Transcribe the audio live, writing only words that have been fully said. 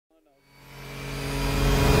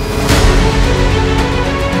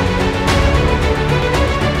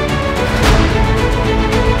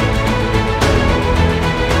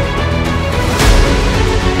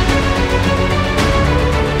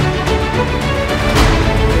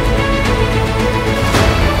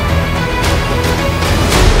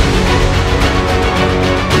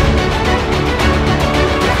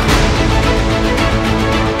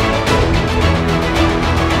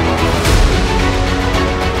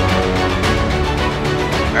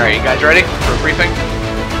Alright, you guys ready for a briefing?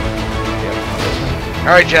 Yep.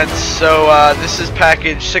 Alright, gents, so this is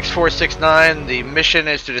package 6469. The mission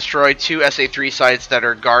is to destroy 2 SA-3 sites that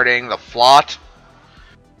are guarding the flot.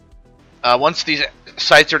 Once these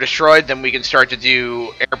sites are destroyed, then we can start to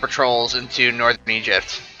do air patrols into northern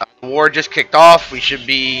Egypt. The war just kicked off. We should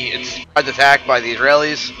be in surprise attack by the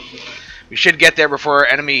Israelis. We should get there before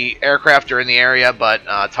enemy aircraft are in the area, but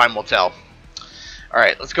time will tell.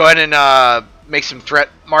 Alright, let's go ahead and make some threat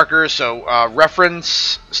markers. So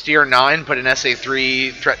reference steer 9, put an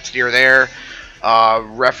SA-3 threat steer there.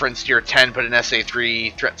 Reference steer 10, put an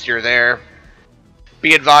SA-3 threat steer there.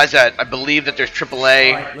 Be advised that I believe that there's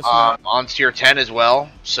AAA on steer 10 as well,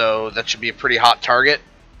 so that should be a pretty hot target.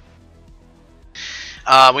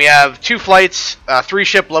 We have 2 flights,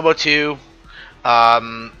 3-ship Lobo 2.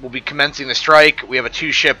 We'll be commencing the strike. We have a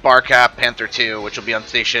 2-ship Barcap Panther 2, which will be on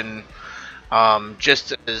station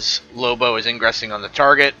just as Lobo is ingressing on the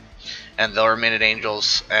target, and they'll remain at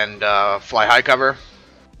Angels and fly high cover.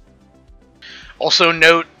 Also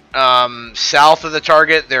note, south of the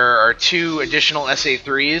target there are 2 additional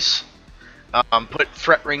SA-3s. Put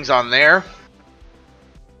threat rings on there.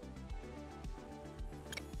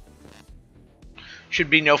 Should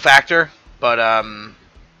be no factor, but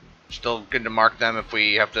still good to mark them if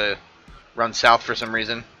we have to run south for some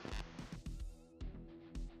reason.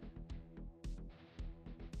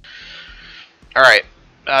 Alright,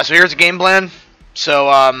 so here's the game plan. So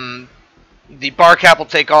the Barcap will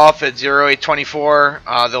take off at 0824.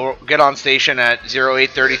 They'll get on station at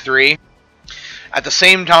 0833. At the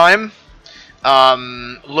same time,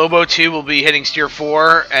 Lobo 2 will be hitting steer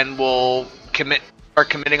 4 and will start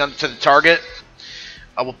committing to the target.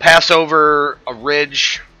 We'll pass over a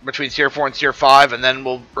ridge between steer 4 and steer 5, and then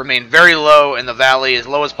we'll remain very low in the valley, as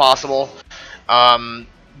low as possible.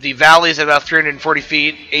 The valley is at about 340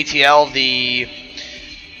 feet ATL,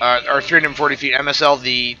 or 340 feet MSL.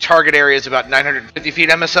 The target area is about 950 feet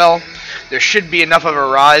MSL. There should be enough of a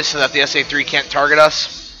rise so that the SA-3 can't target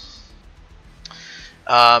us.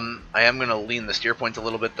 I am going to lean the steer points a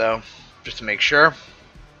little bit, though, just to make sure.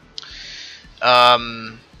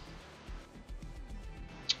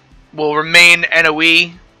 We'll remain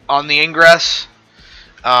NOE on the ingress,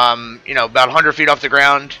 about 100 feet off the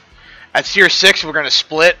ground. At steer 6, we're going to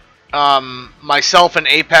split. Myself and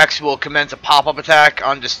Apex will commence a pop-up attack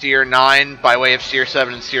onto steer 9 by way of steer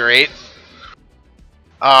 7 and steer 8.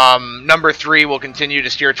 Number 3 will continue to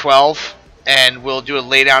steer 12, and we'll do a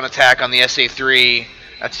laydown attack on the SA-3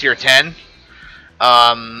 at steer 10.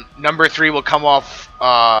 Number 3 will come off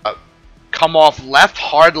left,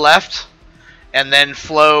 hard left, and then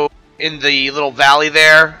flow in the little valley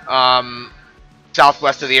there,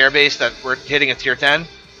 southwest of the airbase that we're hitting at tier 10.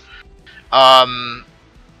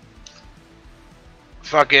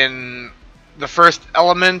 The first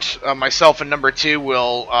element, myself and number 2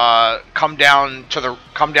 will come down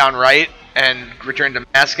right and return to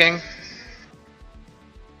masking.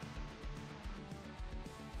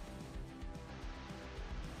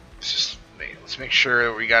 Let's make sure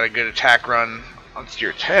that we got a good attack run on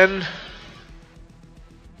steer 10.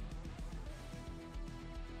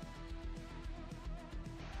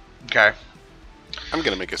 Okay. I'm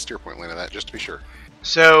gonna make a steer point land of that just to be sure.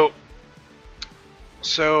 So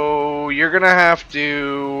you're gonna have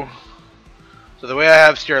to. So the way I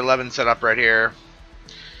have steer 11 set up right here,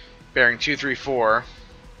 bearing 234.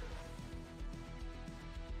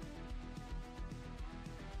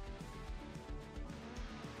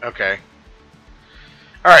 Okay.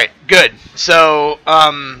 All right. Good. So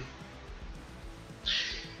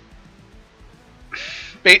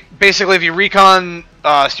basically, if you recon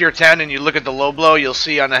steer 10 and you look at the low blow, you'll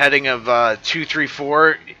see on the heading of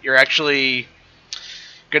 234, you're actually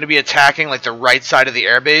going to be attacking like the right side of the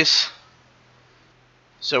airbase.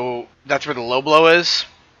 So that's where the low blow is.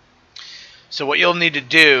 So what you'll need to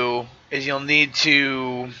do is you'll need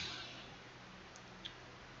to,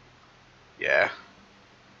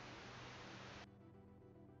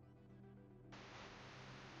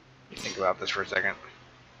 think about this for a second.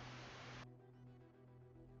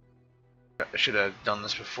 I should have done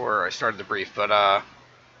this before I started the brief, but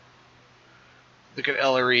look at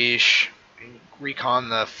El Arish, recon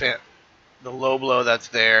the low blow that's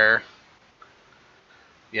there.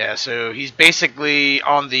 Yeah, so he's basically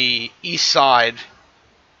on the east side.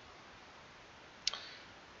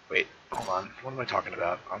 Wait, hold on. What am I talking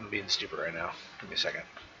about? I'm being stupid right now. Give me a second.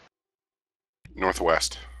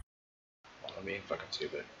 Northwest. Well, I'm being fucking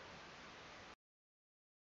stupid.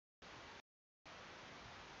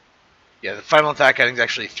 Yeah, the final attack heading is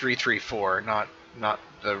actually 334, not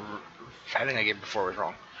the heading I gave before was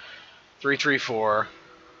wrong. 334.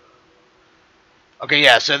 Okay,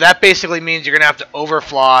 yeah, so that basically means you're gonna have to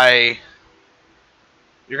overfly.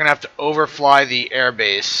 You're gonna have to overfly the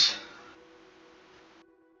airbase.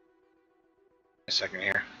 A second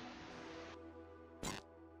here.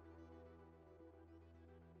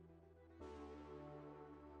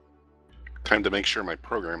 Time to make sure my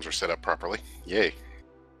programs are set up properly. Yay.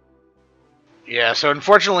 Yeah, so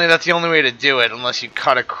unfortunately that's the only way to do it unless you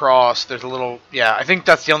cut across. There's a little... Yeah, I think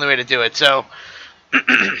that's the only way to do it. So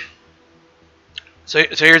so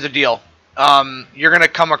here's the deal. You're going to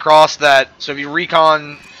come across that... So if you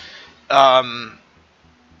recon... go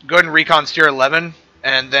ahead and recon steer 11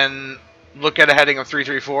 and then look at a heading of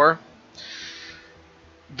 334.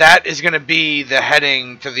 That is going to be the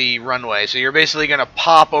heading to the runway. So you're basically going to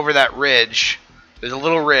pop over that ridge. There's a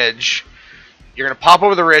little ridge. You're going to pop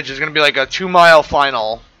over the ridge. There's going to be like a 2-mile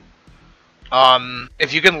final.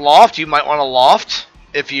 If you can loft, you might want to loft.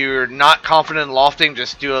 If you're not confident in lofting,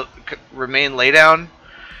 just remain lay down.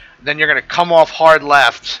 Then you're going to come off hard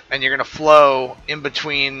left, and you're going to flow in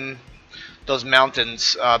between those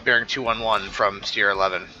mountains bearing 211 from steer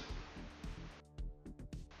 11.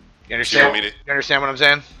 You understand? You understand what I'm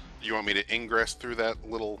saying? You want me to ingress through that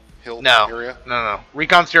little hill area? No.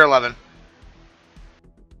 Recon steer 11.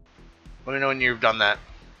 Let me know when you've done that.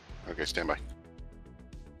 Okay, stand by.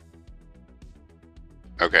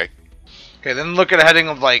 Okay. Okay, then look at a heading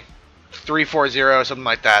of like 340 or something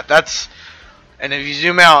like that. And if you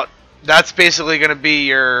zoom out, that's basically going to be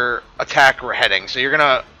your attack heading. So you're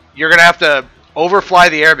gonna have to overfly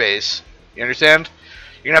the airbase. You understand?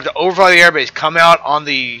 You're gonna have to overfly the airbase, come out on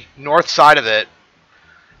the north side of it,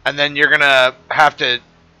 and then you're gonna have to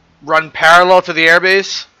run parallel to the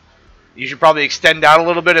airbase. You should probably extend out a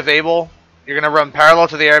little bit if able. You're going to run parallel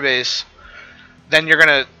to the airbase. Then you're going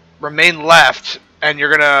to remain left, and you're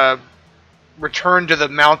going to return to the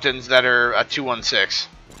mountains that are at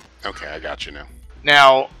 216. Okay, I got you now.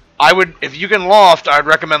 Now, if you can loft, I'd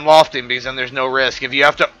recommend lofting because then there's no risk. If you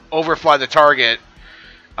have to overfly the target,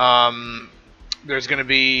 there's going to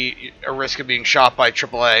be a risk of being shot by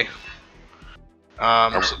AAA.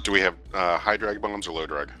 Do we have high drag bombs or low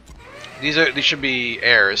drag? These should be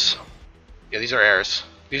airs. Yeah, these are airs.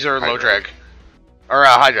 These are low drag. Or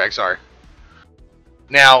high drag, sorry.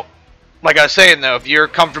 Now, like I was saying though, if you're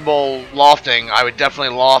comfortable lofting, I would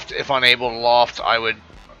definitely loft. If unable to loft, I would...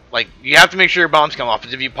 Like, you have to make sure your bombs come off,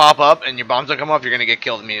 because if you pop up and your bombs don't come off, you're going to get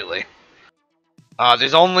killed immediately.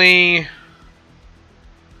 There's only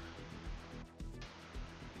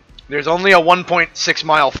a 1.6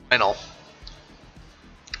 mile final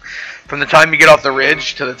from the time you get off the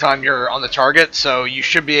ridge to the time you're on the target, so you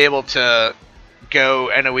should be able to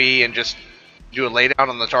go NOE and just do a laydown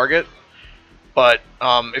on the target. But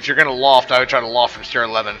if you're going to loft, I would try to loft from steer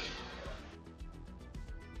 11.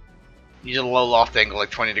 Use a low loft angle,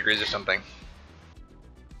 like 20 degrees or something.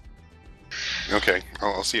 Okay,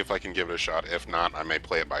 I'll see if I can give it a shot. If not, I may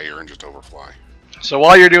play it by ear and just overfly. So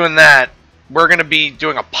while you're doing that, we're going to be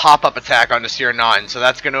doing a pop-up attack onto steer 9. So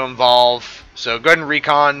that's going to involve... So go ahead and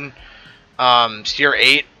recon steer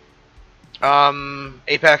 8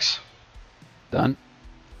 apex. Done.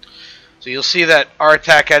 So you'll see that our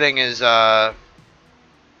attack heading is... let's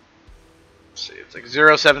see, it's like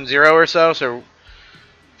 070 or so. So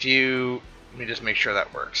if you... Let me just make sure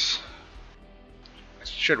that works. It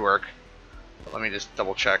should work. But let me just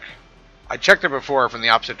double check. I checked it before from the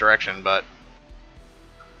opposite direction, but...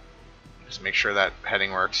 Just make sure that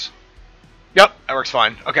heading works. Yep, that works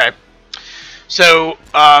fine. Okay. So,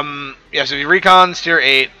 yeah, so if you recon steer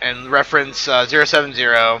 8 and reference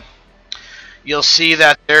 070, you'll see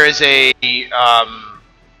that there is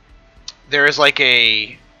like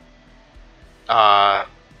a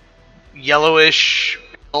yellowish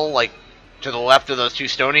hill, like to the left of those two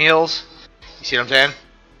stony hills. You see what I'm saying?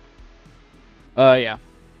 Yeah.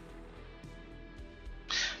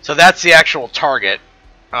 So that's the actual target.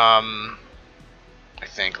 I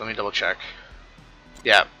think. Let me double check.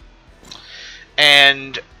 Yeah.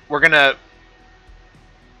 And we're gonna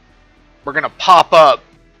pop up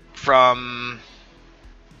from...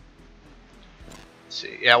 Let's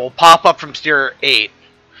see. Yeah, we'll pop up from steer 8.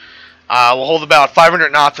 We'll hold about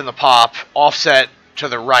 500 knots in the pop, offset to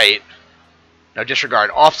the right. No, disregard.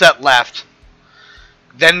 Offset left.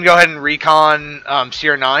 Then go ahead and recon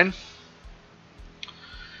steer 9.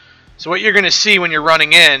 So what you're going to see when you're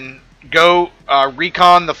running in, go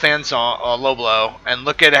recon the fan low blow and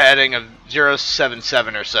look at a heading of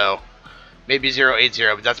 077 or so. Maybe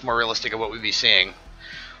 080, but that's more realistic of what we'd be seeing.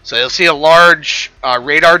 So you'll see a large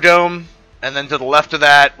radar dome, and then to the left of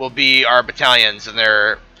that will be our battalions, and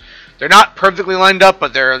they're not perfectly lined up,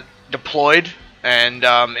 but they're deployed and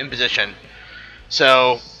in position.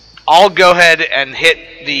 So I'll go ahead and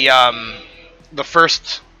hit the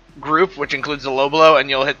first group, which includes the low blow, and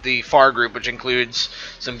you'll hit the far group, which includes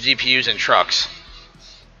some GPUs and trucks.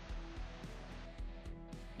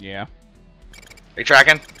 Yeah. Are you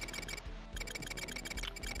tracking?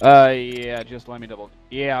 Yeah, just let me double.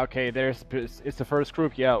 Yeah, okay, it's the first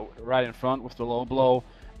group, yeah, right in front with the low blow,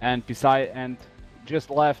 and just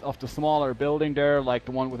left of the smaller building there, like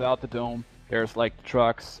the one without the dome, there's like the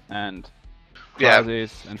trucks and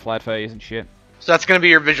houses and flat face and shit. So that's going to be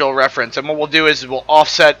your visual reference, and what we'll do is we'll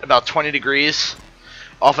offset about 20 degrees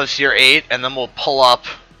off of Tier 8, and then we'll pull up,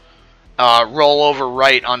 roll over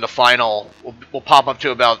right onto final. We'll pop up to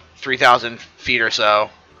about 3,000 feet or so.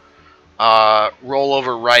 Roll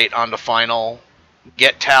over right onto final,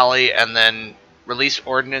 get tally, and then release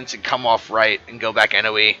ordnance and come off right and go back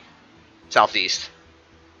NOE southeast.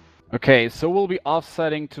 Okay, so we'll be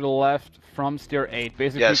offsetting to the left from steer 8,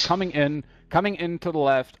 basically Yes. coming in to the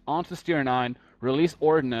left onto steer 9, release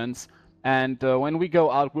ordnance, and when we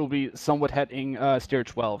go out, we'll be somewhat heading steer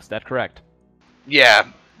 12. Is that correct? Yeah,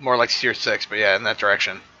 more like Tier 6, but yeah, in that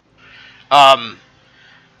direction.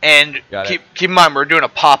 And keep in mind, we're doing a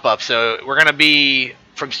pop-up, so we're going to be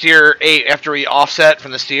from steer 8, after we offset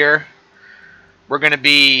from the steer, we're going to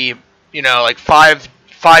be, you know, like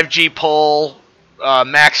 5G pull,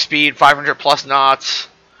 max speed, 500 plus knots,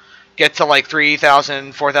 get to like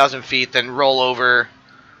 3,000, 4,000 feet, then roll over,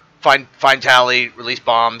 find tally, release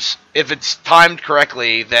bombs. If it's timed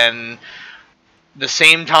correctly, then the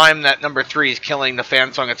same time that number 3 is killing the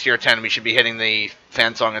fan song at steer 10, we should be hitting the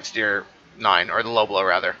fan song at steer 9, or the low blow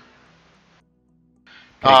rather.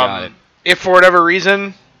 Okay, got it. If for whatever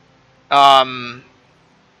reason,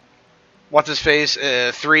 what's his face,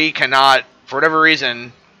 3 cannot, for whatever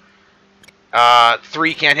reason,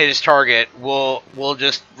 3 can't hit his target, we'll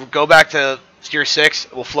just go back to steer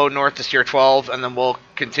 6, we'll flow north to steer 12, and then we'll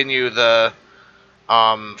continue the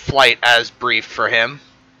flight as briefed for him.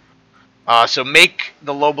 So make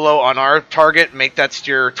the low blow on our target, make that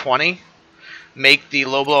steer 20. Make the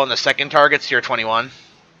low blow on the second target steer 21.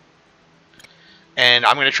 And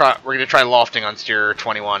we're gonna try lofting on steer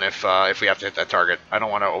 21 if we have to hit that target. I don't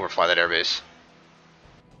want to overfly that airbase.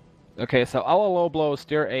 Okay, so our low blow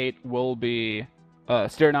steer 8 will be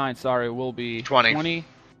steer 9, sorry, will be 20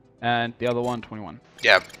 and the other one 21.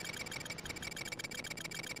 Yeah.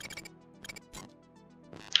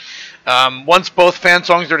 Once both fan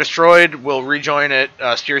songs are destroyed, we'll rejoin at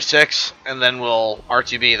steer 6, and then we'll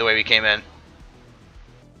R2B the way we came in.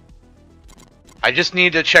 I just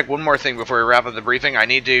need to check one more thing before we wrap up the briefing. I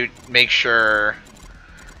need to make sure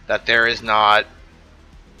that there is not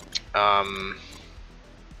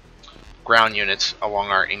ground units along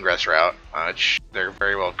our ingress route, which there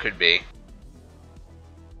very well could be.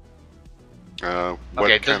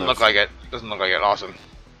 Okay, it doesn't look like it. Doesn't look like it. Awesome.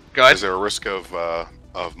 Go ahead. Is there a risk of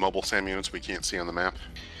mobile SAM units we can't see on the map?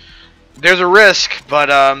 There's a risk, but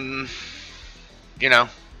you know,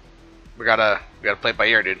 we gotta play it by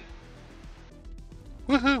ear, dude.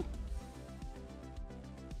 Woohoo!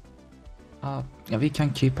 Yeah, we can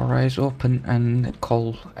keep our eyes open and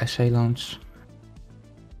call assailants.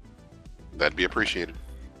 That'd be appreciated.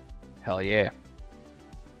 Hell yeah.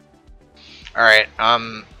 Alright,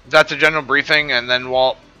 that's a general briefing, and then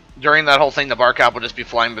during that whole thing, the bar cap will just be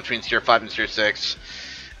flying between steer 5 and steer 6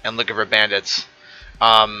 and looking for bandits.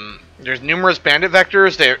 There's numerous bandit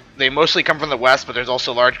vectors. They mostly come from the west, but there's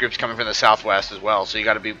also large groups coming from the southwest as well, so you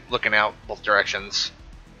got to be looking out both directions.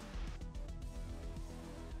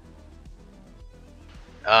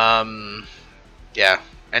 Yeah.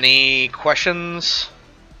 Any questions?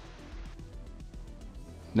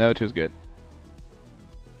 No, 2's good.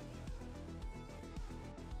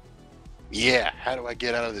 Yeah, how do I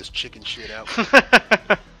get out of this chicken shit out?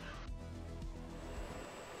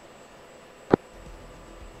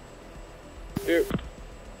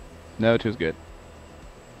 No, 2's good.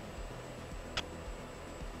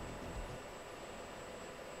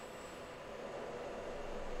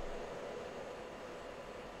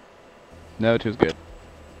 No, 2's good.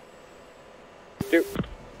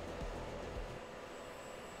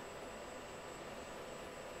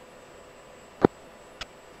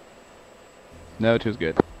 No, 2's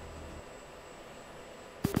good.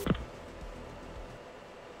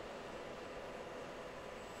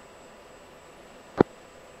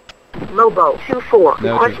 Lobo 2-4,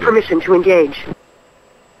 No, request 2-2. permission to engage.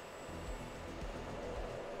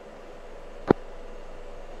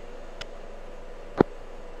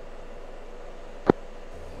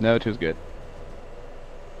 No, 2's good.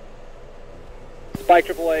 Spike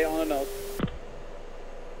AAA on a nose.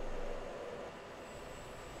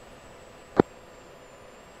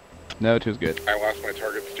 No, two's good. I lost my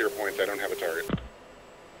target steer points. I don't have a target.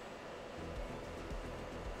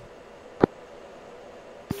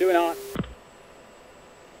 2 and on.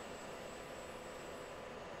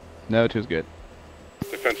 No, two's good.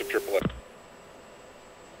 Defensive AAA.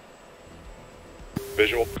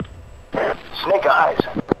 Visual. Snake eyes.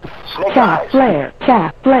 Snake Chaff eyes. flare,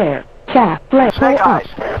 chaff flare, chaff flare. Snake Pull up, eyes.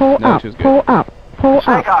 pull No, up, two's good. pull up, pull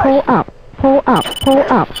Snake up, pull eyes. up, pull up, pull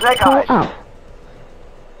up, Snake pull eyes. up.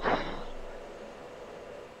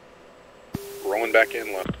 Rolling back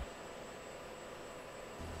in left.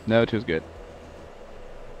 No, two's good.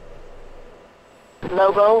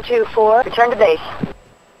 Logo 2-4, return to base.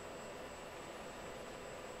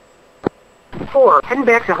 4, heading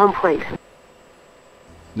back to home plate.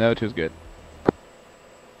 No, two's good.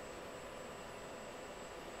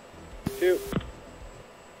 2.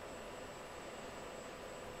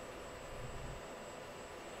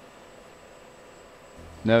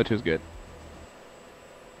 No, two's good.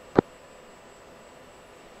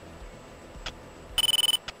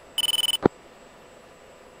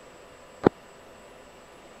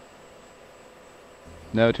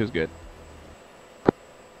 No, two's good.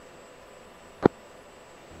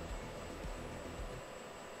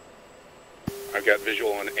 I've got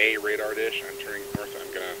visual on A radar dish. I'm turning north.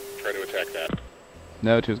 I'm gonna try to attack that.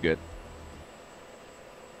 No, two's good.